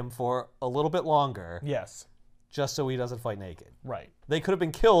without him for a little bit longer, Yes. just so he doesn't fight naked. Right. They could have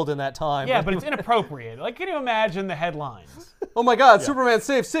been killed in that time. Yeah, but it's inappropriate. Like, can you imagine the headlines? Oh my God! Superman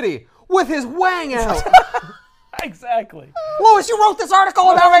saves city with his wang out. Exactly. Lois, you wrote this article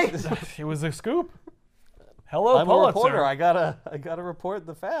about me. It was a scoop. Hello, I'm Pulitzer. a reporter. I gotta report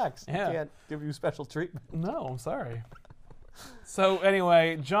the facts. Yeah. I can't give you special treatment. No, I'm sorry. So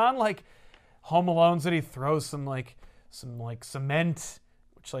anyway, John like Home Alone's it. He throws some cement,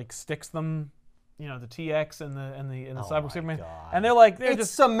 which like sticks them, the TX and the Cyber my Superman, God. and they're It's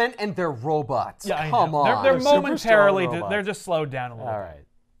just cement and they're robots. yeah, I Come know. on. They're They're super momentarily strong robots. they're just slowed down a little. All bit. right.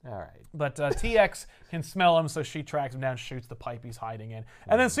 All right. But TX can smell him, so she tracks him down, shoots the pipe he's hiding in,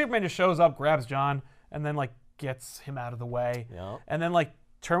 and then Superman just shows up, grabs John, and then like gets him out of the way, Yep. and then like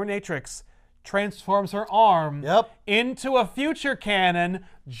Terminatrix transforms her arm Yep. into a future cannon,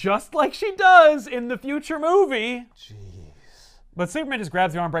 just like she does in the future movie. Jeez. But Superman just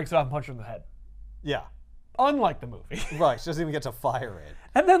grabs the arm, breaks it off, and punches her in the head. Yeah. Unlike the movie. Right. She doesn't even get to fire it.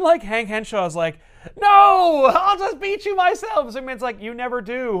 And then like Hank Henshaw's like, no, I'll just beat you myself. And Superman's like, you never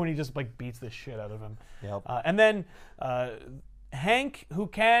do. And he just like beats the shit out of him. Yep. And then Hank, who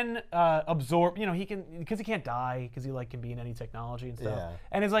can absorb, he can, because he can't die, because he like can be in any technology and stuff. Yeah.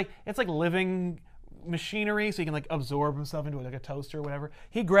 And it's like living machinery, so he can like absorb himself into like a toaster or whatever.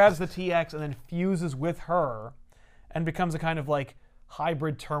 He grabs the TX and then fuses with her and becomes a kind of like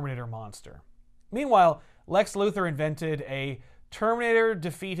hybrid Terminator monster. Meanwhile, Lex Luthor invented a Terminator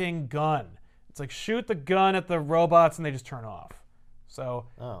defeating gun. It's like shoot the gun at the robots and they just turn off. So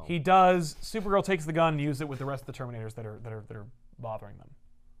he does. Supergirl takes the gun and uses it with the rest of the Terminators that are bothering them.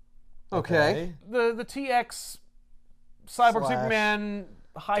 Okay. The TX Cyborg Slash. Superman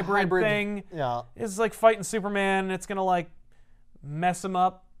hybrid thing Yeah. is like fighting Superman. It's gonna like mess him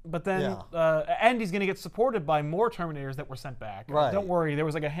up. But then, and he's gonna get supported by more Terminators that were sent back. Right. Don't worry, there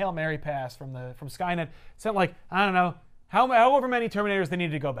was like a Hail Mary pass from Skynet. Sent like I don't know however many Terminators they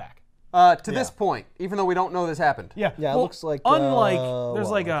needed to go back. To this point, even though we don't know this happened. Yeah. Yeah, it well, looks like, unlike there's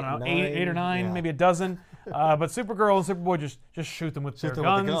what, like I don't know eight or nine, yeah. maybe a dozen. But Supergirl and Superboy just shoot them with their them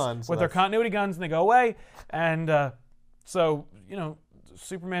guns, with the guns, so with their that's- continuity guns, and they go away. And so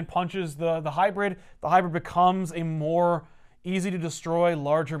Superman punches the hybrid. The hybrid becomes a more easy to destroy,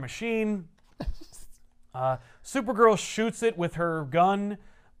 larger machine. Supergirl shoots it with her gun,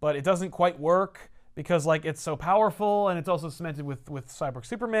 but it doesn't quite work because like it's so powerful, and it's also cemented with Cyborg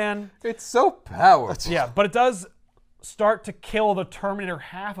Superman. It's so powerful. Yeah, but it does start to kill the Terminator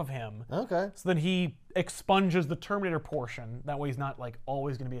half of him. Okay. So then he expunges the Terminator portion. That way he's not like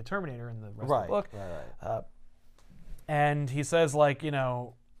always going to be a Terminator in the rest of the Right. book. Right. And he says like,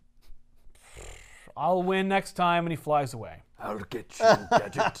 I'll win next time, and he flies away. I'll get you,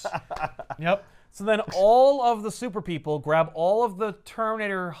 gadget. Yep. So then all of the super people grab all of the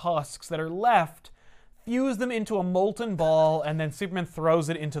Terminator husks that are left, fuse them into a molten ball, and then Superman throws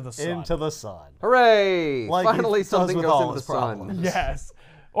it into the sun. Into the sun. Hooray! Like he Finally does something with goes all into the his sun. problems. Yes.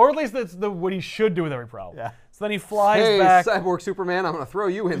 Or at least that's what he should do with every problem. Yeah. So then he flies Hey, back. Cyborg Superman, I'm going to throw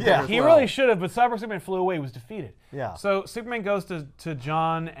you in there Yeah. as He well. really should have, but Cyber Superman flew away. He was defeated. Yeah. So Superman goes to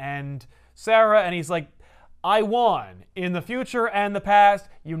John and Sarah, and he's like, I won. In the future and the past,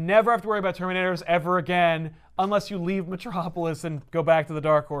 you never have to worry about Terminators ever again unless you leave Metropolis and go back to the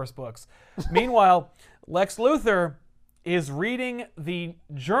Dark Horse books. Meanwhile, Lex Luthor is reading the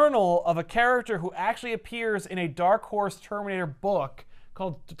journal of a character who actually appears in a Dark Horse Terminator book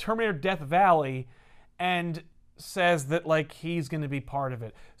called Terminator Death Valley, and says that like he's going to be part of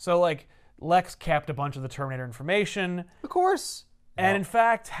it. So like Lex kept a bunch of the Terminator information, Of course. and in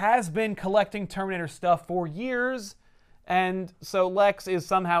fact has been collecting Terminator stuff for years, and so Lex is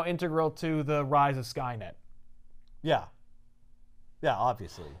somehow integral to the rise of Skynet. Yeah. Yeah,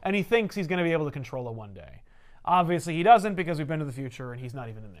 obviously. And he thinks he's going to be able to control it one day. Obviously he doesn't, because we've been to the future and he's not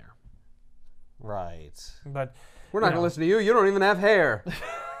even in there. Right. But We're not going to listen to you. You don't even have hair.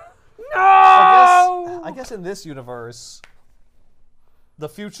 I guess in this universe, the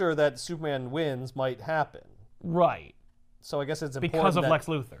future that Superman wins might happen. Right. So I guess it's important Because of that, Lex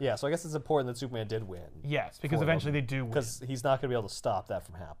Luthor. Yeah, so I guess it's important that Superman did win. Yes, because for eventually them, they do win. Because he's not going to be able to stop that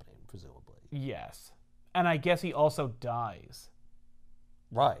from happening, presumably. Yes. And I guess he also dies.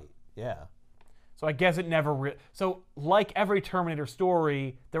 Right. Yeah. So I guess it never... So like every Terminator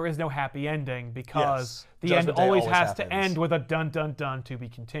story, there is no happy ending because Yes. the Judgment end Day always always has to happens. end with a dun-dun-dun to be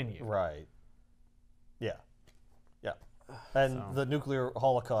continued. Right. Yeah. Yeah. And the nuclear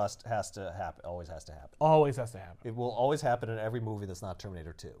holocaust has to happen. Always has to happen. Always has to happen. It will always happen in every movie that's not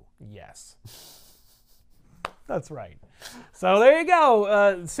Terminator 2. Yes. That's right. So there you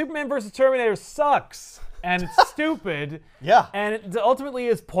go. Superman versus Terminator sucks. And it's stupid. Yeah. And it ultimately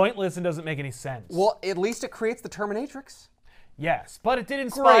is pointless and doesn't make any sense. Well, at least it creates the Terminatrix. Yes, but it did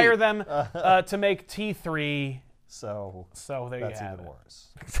inspire Great. them to make T3. So So there you that's have even it. worse.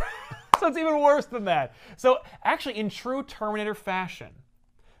 So it's even worse than that. So actually, in true Terminator fashion,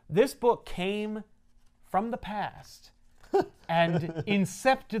 this book came from the past and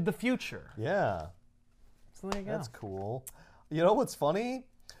incepted the future. Yeah. So there you go. That's cool. You know what's funny?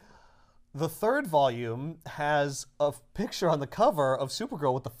 The third volume has a picture on the cover of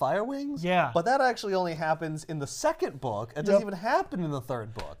Supergirl with the fire wings. Yeah. But that actually only happens in the second book. It doesn't even happen in the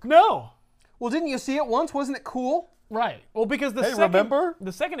third book. No. Well, didn't you see it once? Wasn't it cool? Right. Well, because the Hey, second, remember?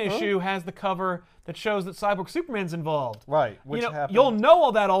 the second issue has the cover that shows that Cyborg Superman's involved. Right. Which happened. You'll know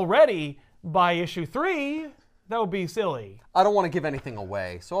all that already by issue 3. That would be silly. I don't want to give anything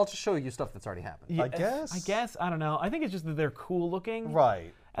away, so I'll just show you stuff that's already happened. I guess. I don't know. I think it's just that they're cool looking.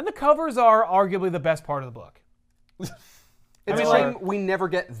 Right. And the covers are arguably the best part of the book. It's I a mean, shame we never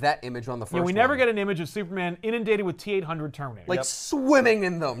get that image on the first Yeah, one. we never get an image of Superman inundated with T-800 Terminator. Like swimming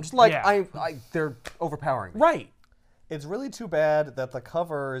in them. Just like, Yeah. they're overpowering. right. It's really too bad that the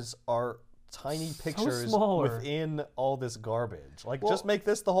covers are tiny pictures smaller. within all this garbage. Like, just make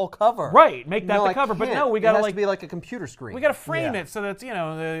this the whole cover. Right. Make that No, the I cover. But can't. no, we It gotta has like to be like a computer screen. we gotta frame Yeah. it so that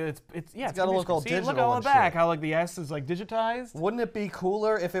it's gotta look all See, look digital all and the back. shit. How like the S is like digitized. Wouldn't it be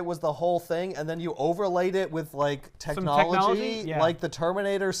cooler if it was the whole thing and then you overlaid it with like technology, technology? Yeah. like the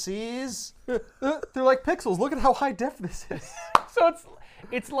Terminator sees? They're like pixels. Look at how high def this is. So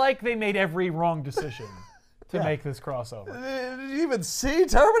it's like they made every wrong decision to make this crossover. Did you even see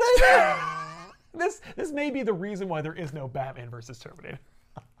Terminator? This may be the reason why there is no Batman versus Terminator.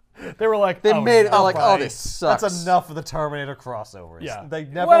 They were like, They oh, made it. no. They're like, oh, Right. this sucks. That's enough of the Terminator crossovers. Yeah. They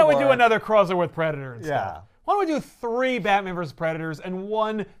never Why don't we do work. another crossover with Predator instead? Yeah. Why don't we do 3 Batman versus Predators and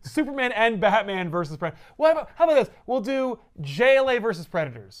 1 Superman and Batman versus Predators? Well, how about this? We'll do JLA versus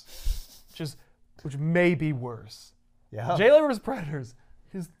Predators, which may be worse. Yeah. JLA versus Predators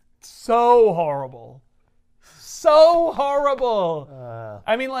is so horrible. So horrible.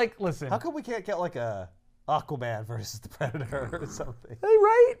 I mean, like, listen. How come we can't get like a Aquaman versus the Predator or something? Hey,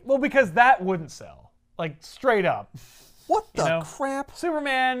 right? Well, because that wouldn't sell. Like, straight up. What the know? crap?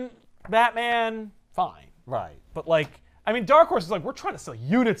 Superman, Batman, fine. Right. But like, I mean, Dark Horse is like, we're trying to sell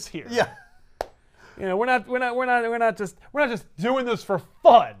units here. Yeah. You know, we're not just doing this for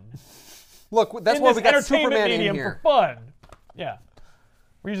fun. Look, that's In why this we got entertainment Superman in medium here. for fun. Yeah.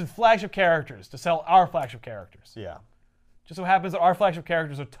 We're using flagship characters to sell our flagship characters. Yeah. Just so happens that our flagship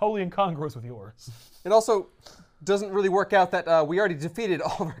characters are totally incongruous with yours. It also doesn't really work out that we already defeated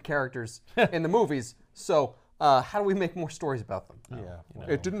all of our characters in the movies. So how do we make more stories about them? Yeah.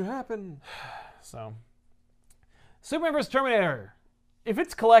 It didn't happen. So, Superman vs. Terminator. If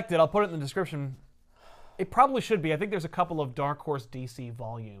it's collected, I'll put it in the description. It probably should be. I think there's a couple of Dark Horse DC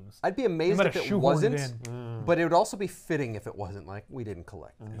volumes. I'd be amazed might if have it shoehorned wasn't, it but it would also be fitting if it wasn't. Like, we didn't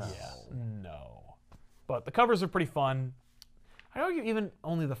collect this. Yeah, no. But the covers are pretty fun. I'd argue even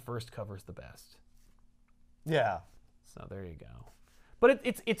only the first cover is the best. Yeah. So there you go. But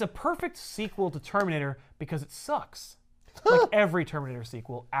it's a perfect sequel to Terminator because it sucks. Like every Terminator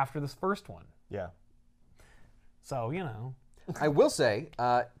sequel after this first one. Yeah. So, you know. I will say,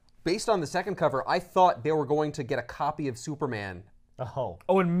 based on the second cover, I thought they were going to get a copy of Superman Oh.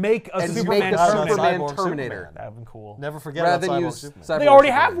 Oh, and make a and Superman make a Terminator. Superman Cyborg Terminator. Superman. That would have been cool. Never forget Rather about than Cyborg use Superman. Cyborg They already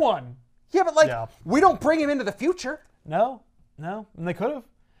Superman. have one. Yeah, but like, Yeah. we don't bring him into the future. No, and they could have.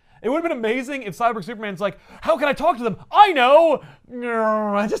 It would have been amazing if Cyborg Superman's like, how can I talk to them? I know!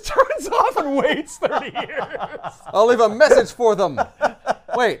 And just turns off and waits 30 years. I'll leave a message for them.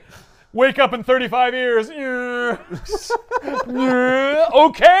 Wait, Wake up in 35 years.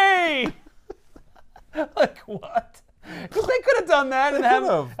 Okay! Like, what? Because they could have done that and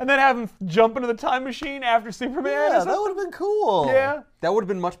could've. then have him jump into the time machine after Superman. or Yeah, something. that would have been cool. Yeah. that would have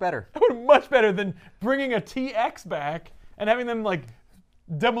been much better. That would have been much better than bringing a TX back and having them, like,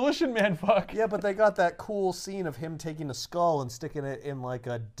 Demolition Man fuck. Yeah, but they got that cool scene of him taking a skull and sticking it in like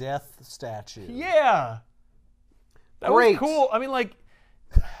a death statue. Yeah. That Great. was cool. I mean, like,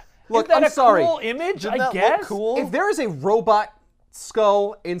 Look, is that I'm a sorry. cool image? Didn't I that guess. look cool? If there is a robot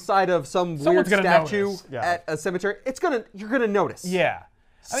skull inside of some Someone's weird gonna statue notice. Yeah. at a cemetery, you're gonna notice. Yeah.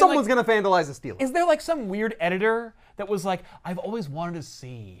 I mean, Someone's like, gonna vandalize and steal it. Is there like some weird editor that was like, I've always wanted to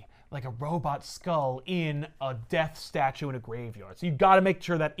see like a robot skull in a death statue in a graveyard. So you got to make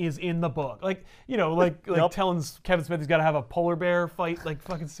sure that is in the book. Like, you know, like telling Kevin Smith he's got to have a polar bear fight like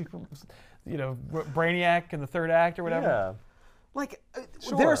fucking super, you know, Brainiac in the third act or whatever. Yeah. Like,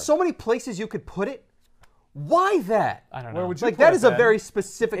 Sure. there are so many places you could put it. Why that? I don't know. Where would you Like, put that it, is a Ben? very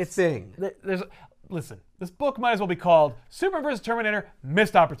specific thing. Listen, this book might as well be called Superman vs. Terminator: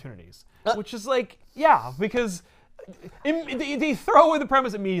 Missed Opportunities, which is like, yeah, because they throw in the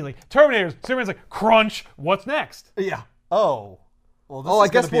premise immediately. Terminators, Superman's like, crunch, what's next? Yeah. Oh. Well, this Oh, I is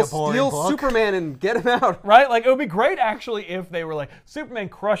gonna guess be we'll a boring steal book. Superman and get him out. Right? Like, it would be great, actually, if they were like, Superman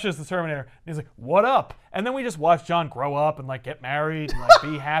crushes the Terminator, and he's like, what up? And then we just watch John grow up and, like, get married and, like,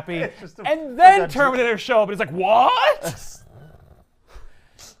 be happy. And then Terminator show up, and he's like, what?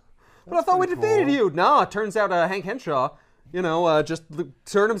 But I thought we pretty defeated cool. you. No, it turns out Hank Henshaw, just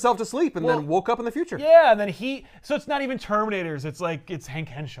turned himself to sleep and then woke up in the future. Yeah, and then so it's not even Terminators, it's like, it's Hank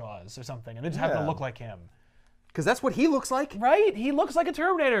Henshaw's or something, and they just happen to Yeah. look like him. Because that's what he looks like. Right? He looks like a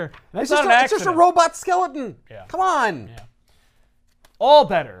Terminator. That's It's not just, an it's accident. just a robot skeleton. Yeah. Come on. Yeah. All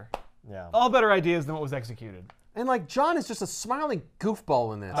better. Yeah. All better ideas than what was executed. And like John is just a smiling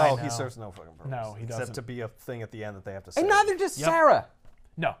goofball in this. Oh, know. he serves no fucking purpose. No, he doesn't. Except to be a thing at the end that they have to say. and neither does Yep. Sarah.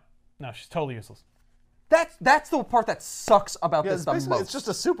 No, she's totally useless. That's the part that sucks about Yeah, this it's, the basically, most. it's just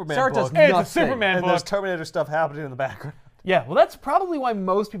a Superman Sarah book. does Hey, it's a nothing. Superman And there's book. Terminator stuff happening in the background. Yeah, well, that's probably why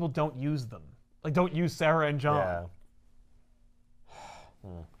most people don't use them. Like, don't use Sarah and John. Yeah.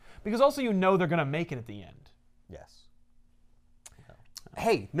 Because also you know they're going to make it at the end. Yes.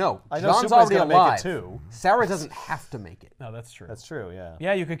 Hey, no, I know John's Superman's already gonna make it alive. too. Sarah doesn't have to make it. No, that's true. That's true, yeah.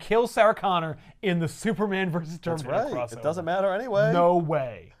 Yeah, you could kill Sarah Connor in the Superman versus That's Terminator right. crossover. It doesn't matter anyway. No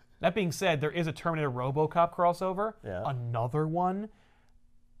way. That being said, there is a Terminator RoboCop crossover. Yeah. Another one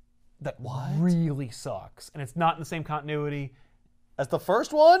that really sucks. And it's not in the same continuity As the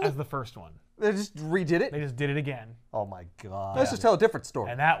first one? as the first one. They just redid it. They just did it again. Oh my god. Let's just tell a different story.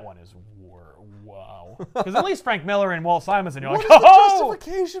 And that one is wow. Because at least Frank Miller and Walt Simonson, you're What like, is the oh!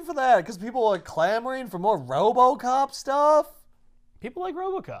 justification for that? Because people are clamoring for more RoboCop stuff? People like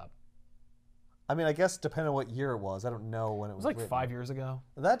RoboCop. I mean, I guess depending on what year it was. I don't know when it It was was like written. 5 years ago.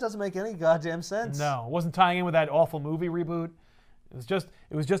 That doesn't make any goddamn sense. No, it wasn't tying in with that awful movie reboot. It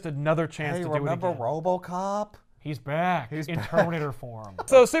was just another chance Hey, to do it remember again. RoboCop? He's back in Terminator form.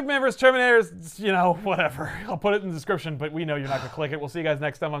 So Superman vs. Terminator is, whatever. I'll put it in the description, but we know you're not going to click it. We'll see you guys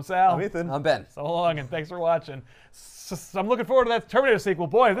next time. I'm Sal. I'm Ethan. I'm Ben. So long, and thanks for watching. I'm looking forward to that Terminator sequel.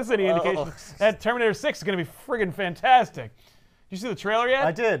 Boy, if this is any indication, that Terminator 6 is going to be friggin' fantastic. Did you see the trailer yet?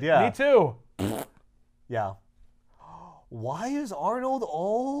 I did, yeah. Me too. Yeah. Why is Arnold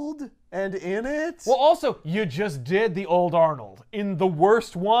old and in it? Well, also, you just did the old Arnold in the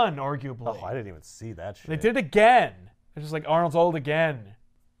worst one, arguably. Oh, I didn't even see that shit. They did it again. It's just like Arnold's old again.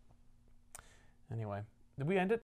 Anyway, did we end it?